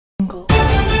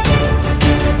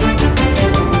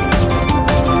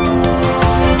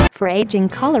For aging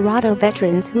Colorado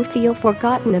veterans who feel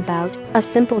forgotten about, a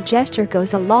simple gesture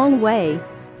goes a long way.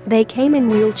 They came in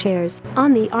wheelchairs,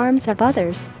 on the arms of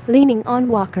others, leaning on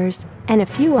walkers, and a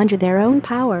few under their own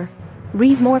power.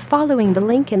 Read more following the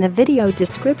link in the video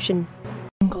description.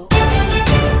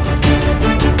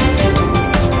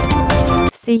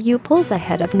 CU pulls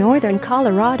ahead of Northern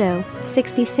Colorado,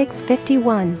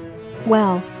 66-51.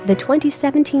 Well, the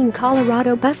 2017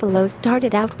 Colorado Buffaloes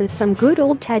started out with some good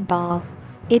old Ted ball.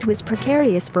 It was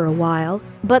precarious for a while,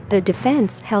 but the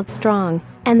defense held strong,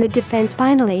 and the defense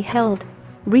finally held.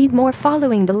 Read more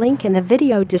following the link in the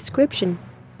video description.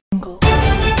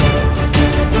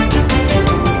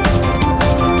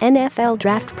 NFL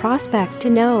Draft Prospect to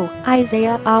know,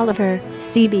 Isaiah Oliver,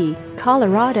 CB,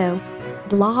 Colorado.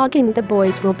 Blogging the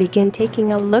Boys will begin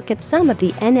taking a look at some of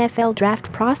the NFL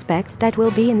Draft prospects that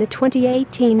will be in the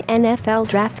 2018 NFL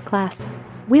Draft class.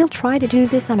 We'll try to do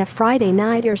this on a Friday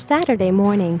night or Saturday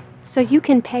morning, so you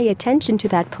can pay attention to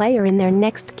that player in their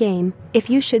next game, if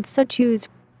you should so choose.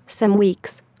 Some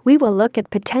weeks, we will look at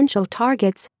potential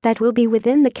targets that will be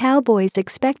within the Cowboys'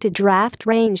 expected draft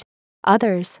range.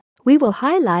 Others, we will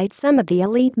highlight some of the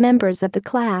elite members of the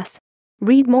class.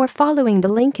 Read more following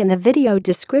the link in the video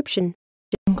description.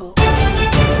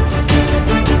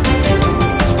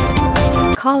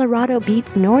 Colorado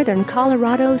beats Northern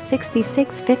Colorado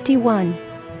 66-51.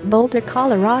 Boulder,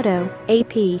 Colorado,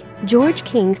 AP, George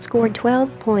King scored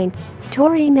 12 points.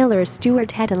 Torrey Miller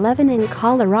Stewart had 11 and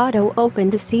Colorado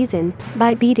opened the season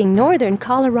by beating Northern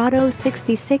Colorado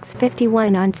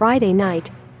 66-51 on Friday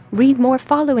night. Read more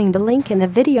following the link in the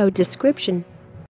video description.